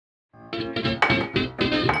But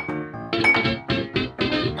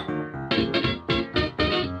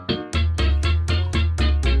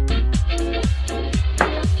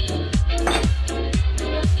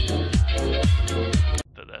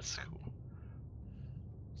that's cool.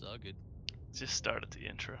 It's all good. Just started the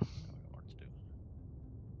intro.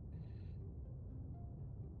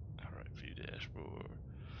 Alright, view dashboard.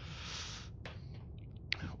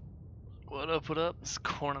 What up, what up? It's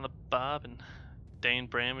Corn on the Bob, and Dane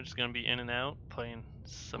Bramage is going to be in and out playing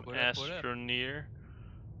some Astroneer.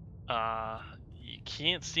 You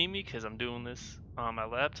can't see me because I'm doing this on my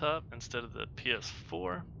laptop instead of the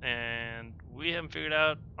PS4, and we haven't figured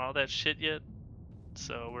out all that shit yet,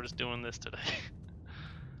 so we're just doing this today.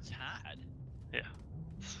 It's hot. Yeah,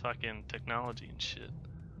 it's fucking technology and shit.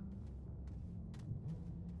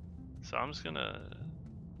 So I'm just gonna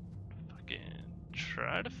fucking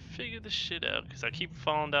try to figure this shit out because I keep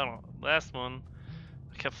falling down. Last one,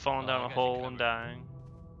 I kept falling down a hole and dying.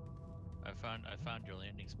 I found your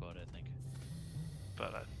landing spot, I think.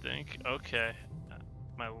 But I think, okay,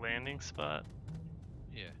 my landing spot?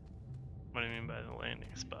 Yeah. What do you mean by the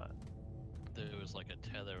landing spot? There was like a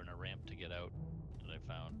tether and a ramp to get out that I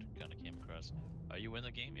found, kind of came across. Are you in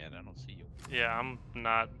the game yet? I don't see you. Yeah, I'm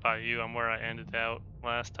not by you. I'm where I ended out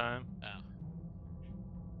last time. Oh.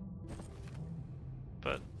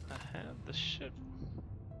 But I have the shit.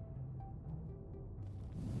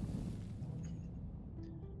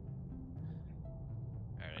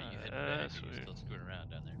 Alright, you heading back, or you still screwing around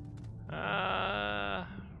down there?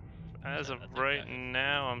 As of right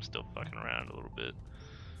now, I'm still fucking around a little bit.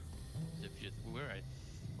 If you were,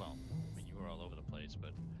 well, I mean, you were all over the place,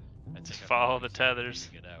 but I think just follow the tethers.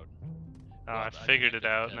 Get out. Oh, well, I figured it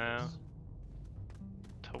out now.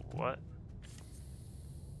 To what?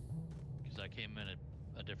 Because I came in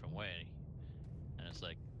a different way, and it's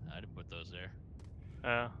like, I didn't put those there.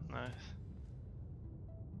 Oh, nice.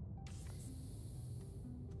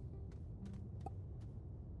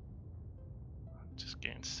 Just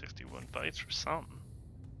gained 61 bytes for something.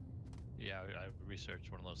 Yeah, I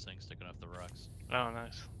researched one of those things sticking off the rocks. Oh,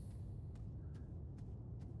 nice.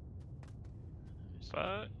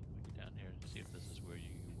 But down here to see if this is where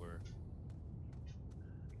you were.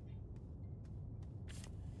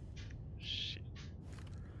 Shit.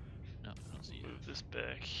 No, I don't see you. Move this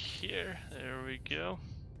back here. There we go.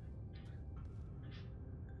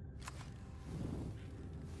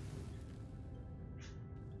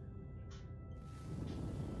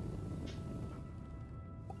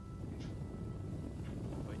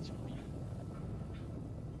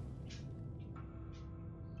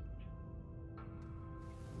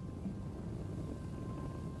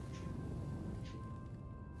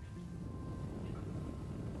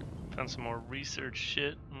 Found some more research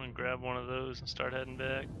shit. I'm gonna grab one of those and start heading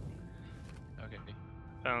back. Okay.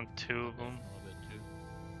 Found two of them. A little bit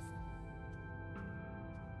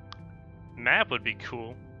too. Map would be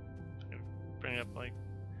cool. Bring up like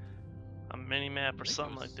a mini map or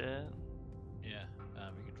something like that. Yeah,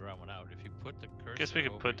 we could draw one out. If you put the cursor. Guess we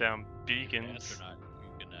could put down beacons. Astronaut,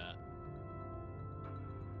 you can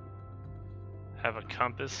have a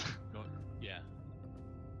compass. Yeah,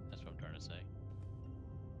 that's what I'm trying to say.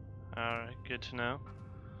 Alright, good to know.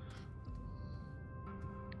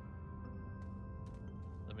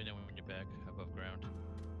 Let me know when you're back above ground.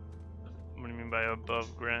 What do you mean by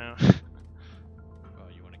above ground? Oh,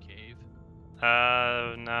 you want a cave?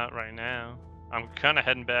 Not right now. I'm kind of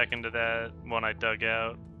heading back into that one I dug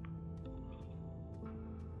out.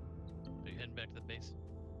 Are you heading back to the base?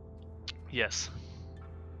 Yes.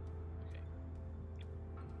 Okay.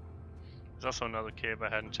 There's also another cave I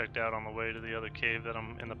hadn't checked out on the way to the other cave that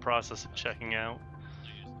I'm in the process of checking out.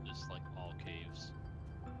 Just like all caves.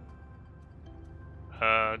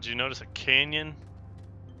 Did you notice a canyon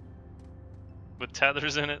with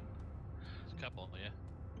tethers in it? There's a couple, yeah.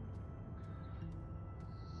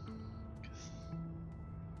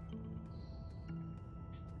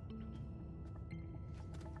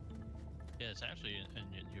 Yeah, it's actually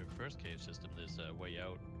in your first cave system. There's a way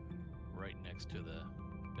out right next to the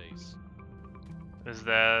base. Is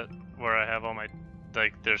that where I have all my,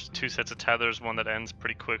 like, there's two sets of tethers, one that ends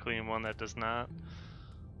pretty quickly and one that does not?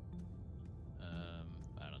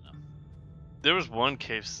 I don't know. There was one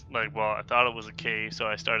cave, like, well, I thought it was a cave, so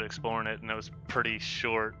I started exploring it, and it was pretty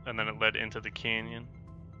short, and then it led into the canyon.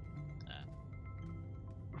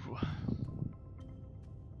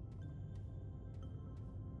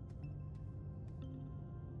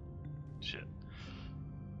 Shit.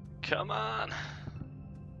 Come on!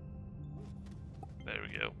 There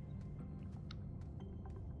we go.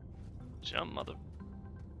 Jump, mother.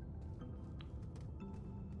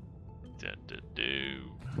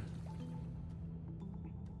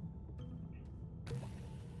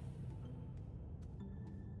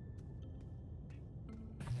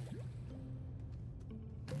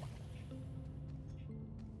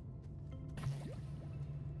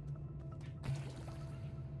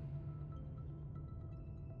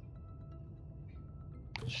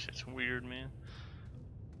 Shit's weird, man.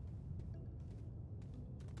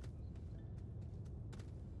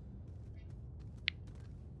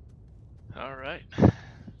 Alright.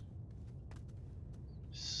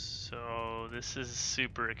 So, this is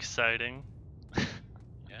super exciting.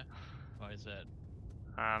 Yeah? Why is that?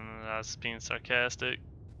 I was being sarcastic.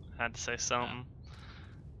 Had to say something.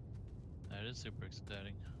 That is super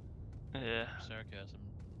exciting. Yeah. Sarcasm.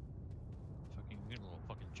 Fucking, we got a little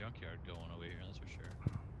fucking junkyard going over here, that's for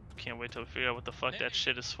sure. Can't wait till we figure out what the fuck that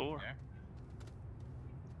shit is for. Yeah.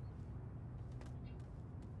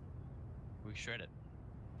 We shred it.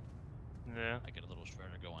 Yeah. I get a little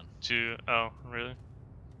shredder going. Oh, really?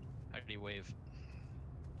 How do you wave?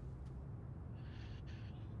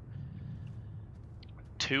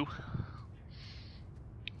 2.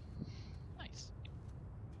 Nice.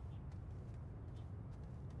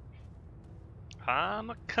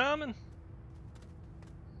 I'm a coming.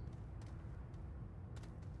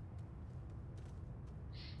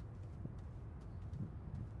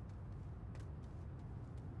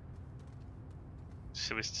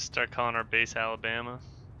 Should we start calling our base Alabama?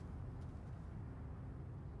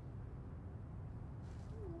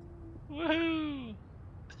 Woohoo!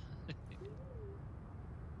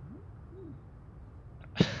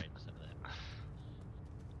 Alright, some of that.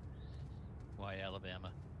 Why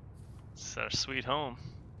Alabama? It's our sweet home.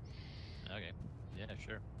 Okay. Yeah,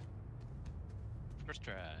 sure. First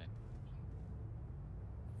try.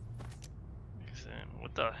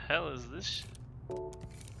 What the hell is this shit? You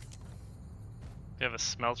have a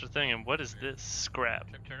smelter thing, and what is this? Scrap.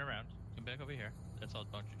 Turn around. Come back over here. That's all a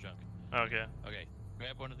bunch of junk. Okay. Okay.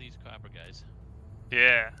 Grab one of these copper guys.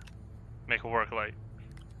 Yeah. Make a work light.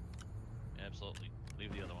 Absolutely.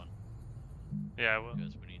 Leave the other one. Yeah, I will.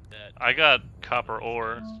 Because we need that. I got copper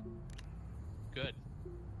ore. Guys. Good.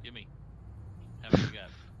 Give me. How many you got?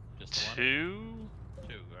 Just the one? 2?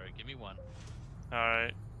 2. Alright, give me one.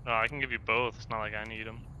 Alright. Oh, I can give you both. It's not like I need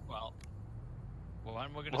them. Well,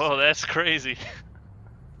 one we're gonna Whoa, say- that's crazy.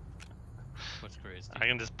 What's crazy? I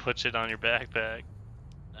can just put it on your backpack.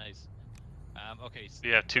 Nice. Okay. So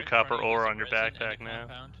You have 2 right in front copper of you ore is on your resin and backpack a now.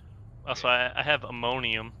 compound. Also, I have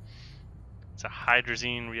ammonium. It's a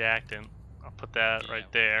hydrazine reactant. I'll put that Yeah,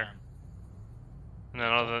 right there. um, And then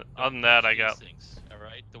don't- other don't than that, touch I got these things,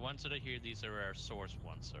 alright? The ones that are here, these are our source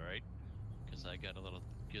ones, alright? Because I got a little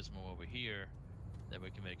gizmo over here that we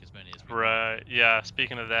can make as many as we want. right. Yeah.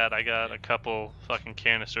 Speaking of that, I got a couple fucking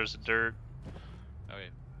canisters of dirt. Okay, I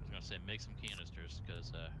was gonna say make some canisters, because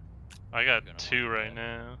I got You're gonna 2 want right that.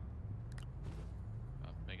 now.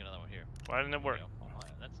 make another one here. Why didn't it There we work? go. Oh,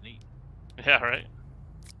 that's neat. Yeah. Right.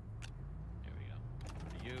 Here we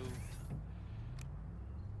go. You.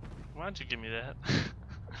 Why'd you give me that?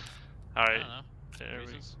 I All right. don't know. There we.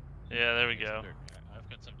 Reasons? Yeah. There we Make some go. dirt. I've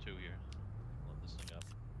got some too here. Load this thing up.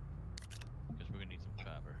 Because we're gonna need some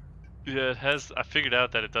copper. Yeah, it has. I figured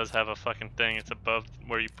out that it does have a fucking thing. It's above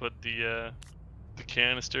where you put the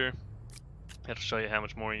canister. It'll show you how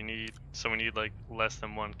much more you need. So we need like less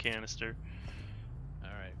than 1 canister,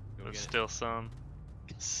 Alright, go but get still some.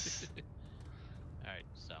 it. Alright,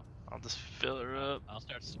 so I'll just fill her up. I'll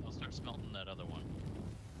start smelting that other one.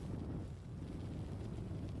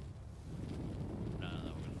 No,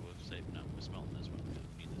 we're safe now. We're smelting this one. We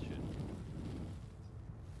don't need this shit.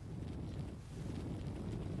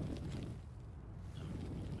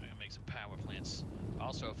 I'm gonna make some power plants.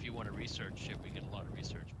 Also, if you want to research shit, we get a lot of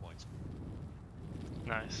research points.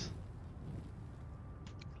 Nice.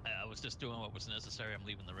 I was just doing what was necessary. I'm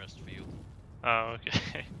leaving the rest for you, Oh,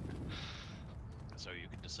 okay. so you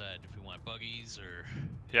can decide if you want buggies or.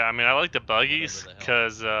 Yeah, I mean, I like the buggies Whatever the hell.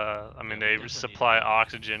 because I mean we they definitely need supply buggies.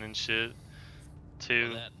 oxygen and shit Well,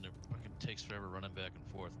 too. that and it fucking takes forever running back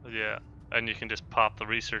and forth. Yeah, and you can just pop the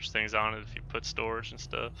research things on it if you put storage and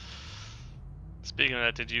stuff. Speaking of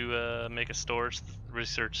that, did you make a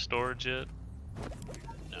research storage yet?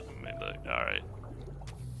 No. Let me look. All right.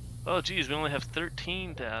 Oh, geez, we only have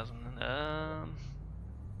 13,000.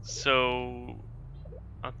 So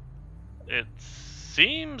it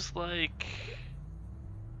seems like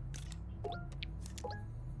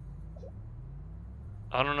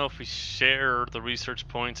I don't know if we share the research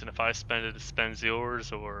points, and if I spend it, it spends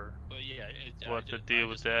yours, or But yeah, what the deal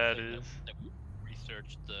with that is. That we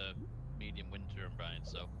researched the medium wind turbine,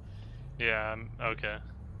 so Yeah. Okay.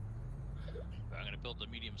 I'm gonna build the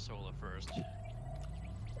medium solar first.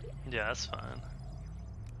 Yeah, that's fine.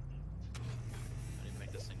 I didn't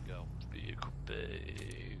make this thing go. Vehicle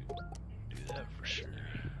bay. Do that for sure.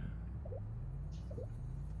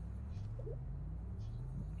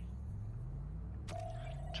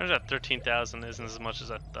 Turns out 13,000 isn't as much as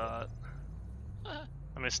I thought. I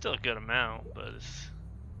mean, it's still a good amount, but it's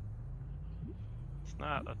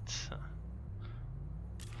Not a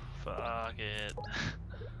fuck it.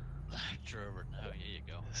 Trevor, now here you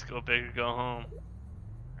go. Let's go big or go home.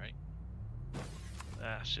 Right.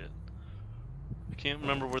 Ah, shit. I can't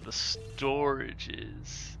remember where the storage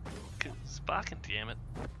is. Cause fucking damn it.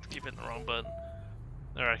 Keep hitting the wrong button.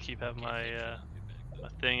 There, I keep having my my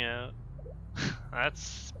thing out.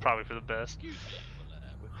 That's probably for the best. Excuse me,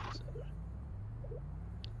 whip this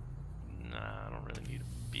out. Nah, I don't really need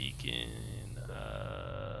a beacon.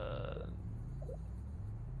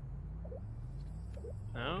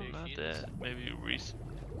 No, not that. Maybe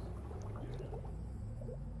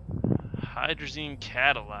hydrazine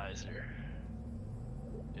catalyzer.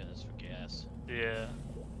 Yeah, that's for gas. Yeah.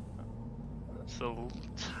 That's a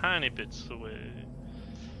tiny bits away.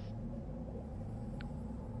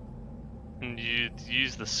 And you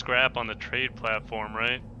use the scrap on the trade platform,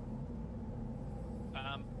 right?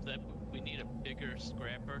 That we need a bigger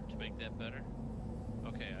scrapper to make that better.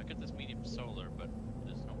 Okay, I got this medium solar, but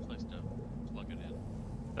there's no place to plug it in.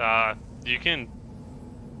 You can. Do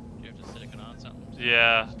you have to stick it on something?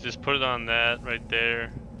 Yeah, just put it on that right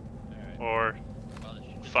there, Alright. or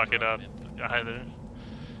Well, fuck it up.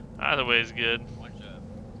 Either way is good.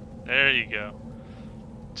 There you go.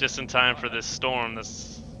 Just in time for this storm.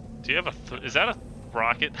 Do you have a? Is that a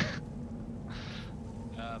rocket?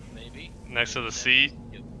 Maybe. Next to the seat.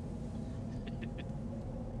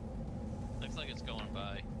 Looks like it's going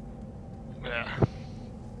by. Yeah.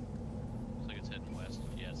 Looks like it's heading west.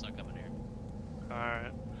 Yeah, it's not coming here.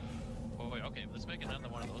 Alright. Oh wait, okay, let's make another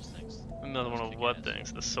one of those things. Another one of what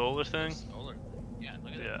things? The solar thing? Solar. Yeah,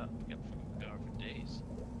 look at that. We got power for days.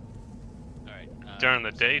 Alright. During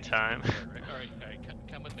the daytime. Alright,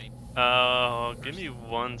 come with me. Give me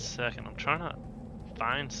 1 second. I'm trying to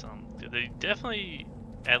find some. They definitely,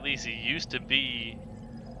 at least it used to be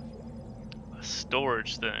a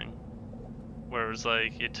storage thing. Where it was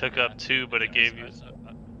like, it took up 2, but it gave you... I saw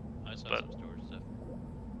but some storage stuff.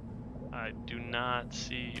 I do not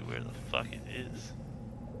see where the fuck it is.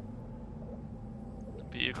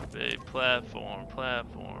 Vehicle bay, platform.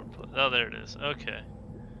 Oh, there it is. Okay.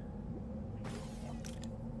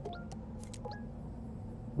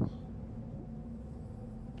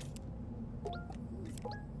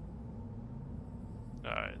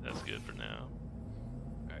 Alright, that's good for now.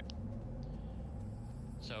 Alright.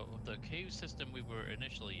 So, the cave system we were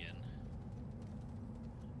initially in,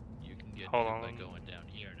 you can get Hold to on. by going down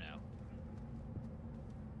here now.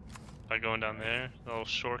 By going down there? A little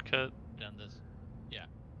shortcut? Down this. Yeah,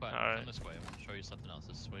 but Alright. come this way. I'm gonna show you something else.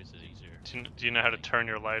 This way is easier. Do you know how to turn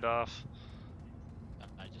your light off?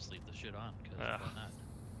 I just leave the shit on, because Ah. why not?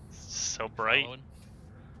 It's so bright. Following?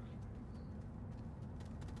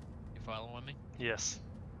 You following me? Yes.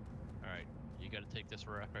 Alright, you gotta take this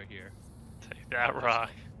rock right here. Take that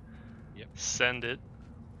rock. Yep. Send it.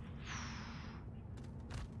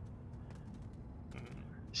 You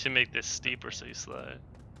should make this steeper so you slide.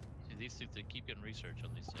 See, these things, they keep getting research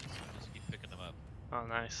on these things, so just keep picking them up. Oh,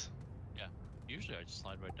 nice. Usually I just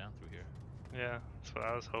slide right down through here. Yeah, that's what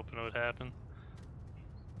I was hoping would happen.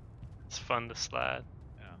 It's fun to slide.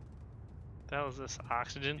 Yeah. The hell is this? You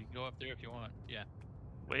Oxygen? can go up there if you want. Yeah.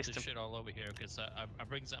 Waste There's shit all over here, because I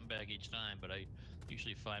bring something back each time, but I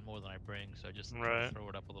usually find more than I bring, so I just try to throw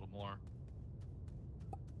it up a little more.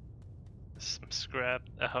 Some scrap.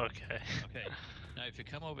 Oh, okay. Okay. Now, if you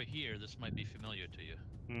come over here, this might be familiar to you.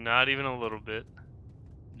 Not even a little bit.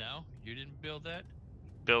 No? You didn't build that?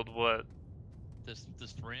 Build what?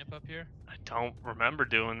 This ramp up here? I don't remember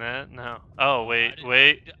doing that. No. Oh, wait.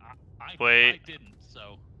 I didn't,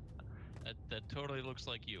 so that totally looks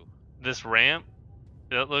like you. This ramp?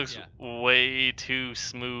 That looks Yeah. way too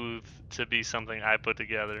smooth to be something I put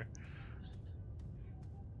together.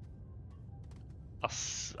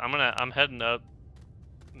 I'm heading up.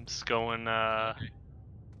 I'm just going Okay.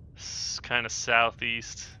 kind of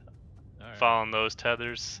southeast, Alright. following those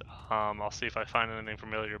tethers. I'll see if I find anything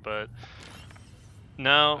familiar, but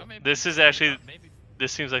no, Well, maybe- this is actually, maybe.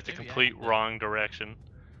 this seems like the maybe I complete have to- wrong direction.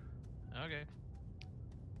 Okay.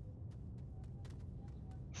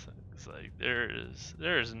 It's like there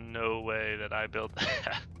is no way that I built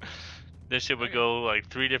that. This shit would Okay. go like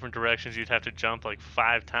 3 different directions. You'd have to jump like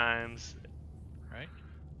 5 times. Right.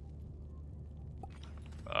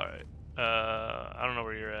 All right. I don't know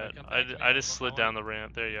where you're at. Come back to me, I just I'll slid follow down the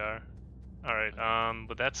ramp. There you are. All right. Okay.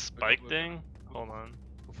 But that spike we're thing. gonna- Hold on.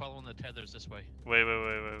 We're following the tethers this way. Wait. You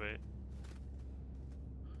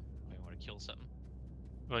want to kill something?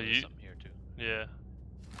 Well, There's you. something here too. Yeah.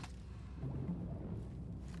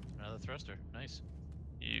 Another thruster. Nice.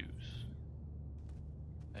 Use.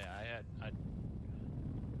 Yeah, I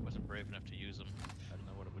wasn't brave enough to use them. I don't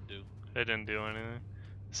know what it would do. It didn't do anything.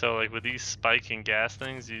 So like with these spiking gas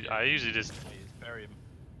things, I usually just bury 'em.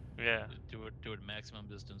 yeah. Do it maximum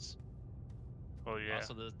distance. Oh yeah.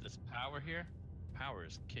 Also, this power here, power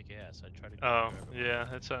is kick ass. I try to go Oh here everywhere.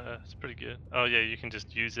 yeah, it's pretty good. Oh yeah, you can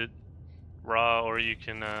just use it raw, or you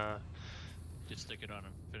can Just stick it on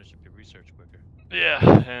and finish up your research quicker. yeah,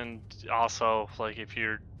 and also like if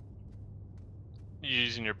you're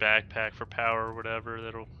using your backpack for power or whatever,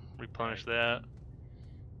 that'll replenish that.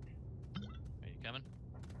 Are you coming?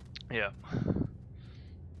 Yeah.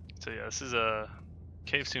 So yeah, this is a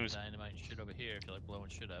cave seems. Dynamite and shit over here if you like blowing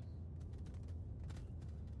shit up.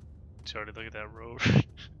 Did you already look at that road?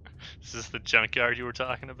 Is this the junkyard you were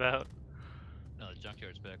talking about? No, the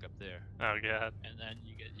junkyard's back up there. Oh god. And then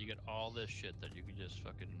you get all this shit that you can just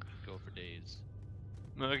fucking go for days.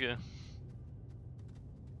 Okay.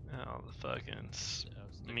 All the fucking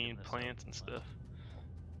mean this plants out and last. stuff.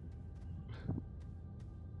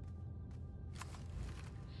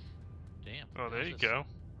 Damn. Oh, there how's you this? go.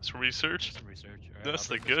 It's research. Some research. All right, That's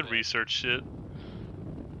I'll the take this good back. research shit.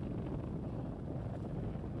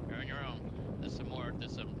 You're on your own. There's some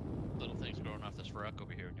little things growing off this rock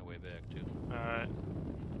over here on your way back too. Alright.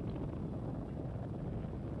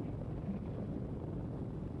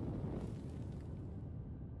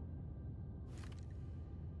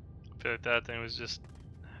 I feel like that thing was just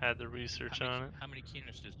had the research on it. How many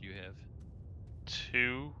canisters do you have?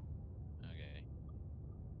 2. Okay.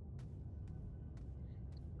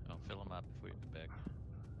 I'll fill them up before you get back.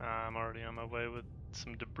 I'm already on my way with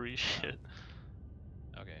some debris shit.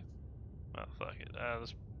 Okay. Oh fuck it.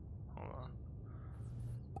 Let's hold on.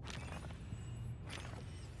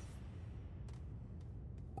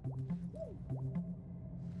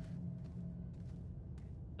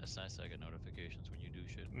 That's nice. I get notifications when you do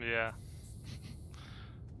shit. Yeah.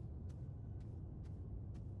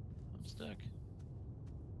 I'm stuck.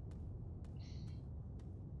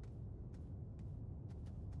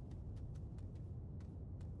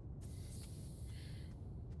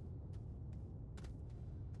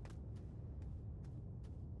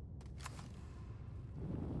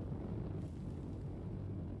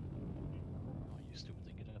 Oh, you stupid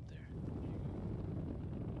thing, get up there.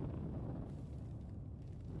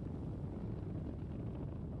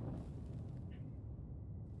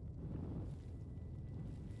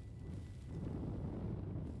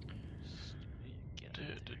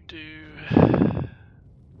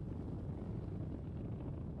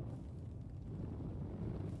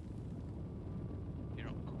 You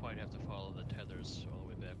don't quite have to follow the tethers all the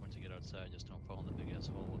way back once you get outside. Just don't fall in the big ass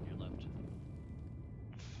hole on your left.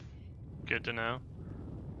 Good to know.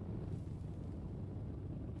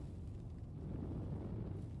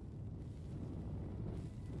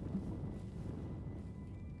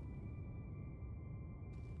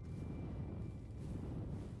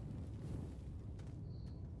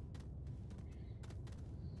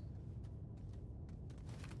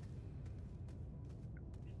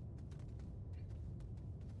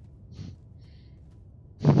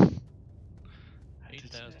 I did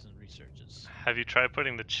 8,000 researches. Have you tried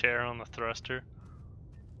putting the chair on the thruster?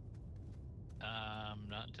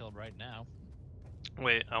 Not until right now.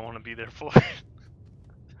 Wait, I want to be there for it.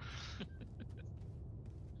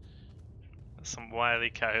 That's some Wile E.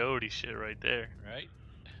 Coyote shit right there. Right?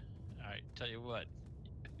 Alright, tell you what.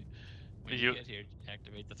 When you get here,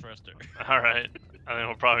 activate the thruster. Alright. I mean,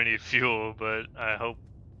 we'll probably need fuel, but I hope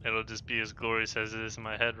it'll just be as glorious as it is in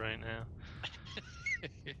my head right now.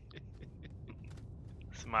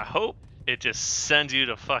 It's my hope. It just sends you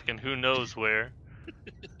to fucking who knows where.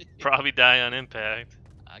 Probably die on impact.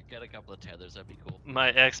 I got a couple of tethers, that'd be cool. My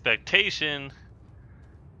expectation,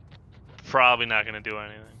 probably not gonna do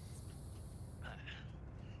anything.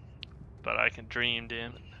 But I can dream,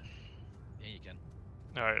 damn it. Yeah, you can.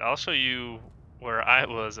 Alright, I'll show you where I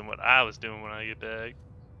was and what I was doing when I get back.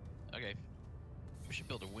 Okay. We should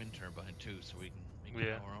build a wind turbine too, so we can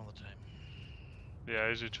make power all the time. Yeah, I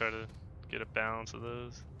usually try to get a balance of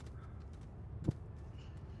those.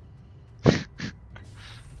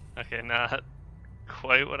 Okay, not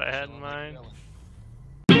quite what I had in mind.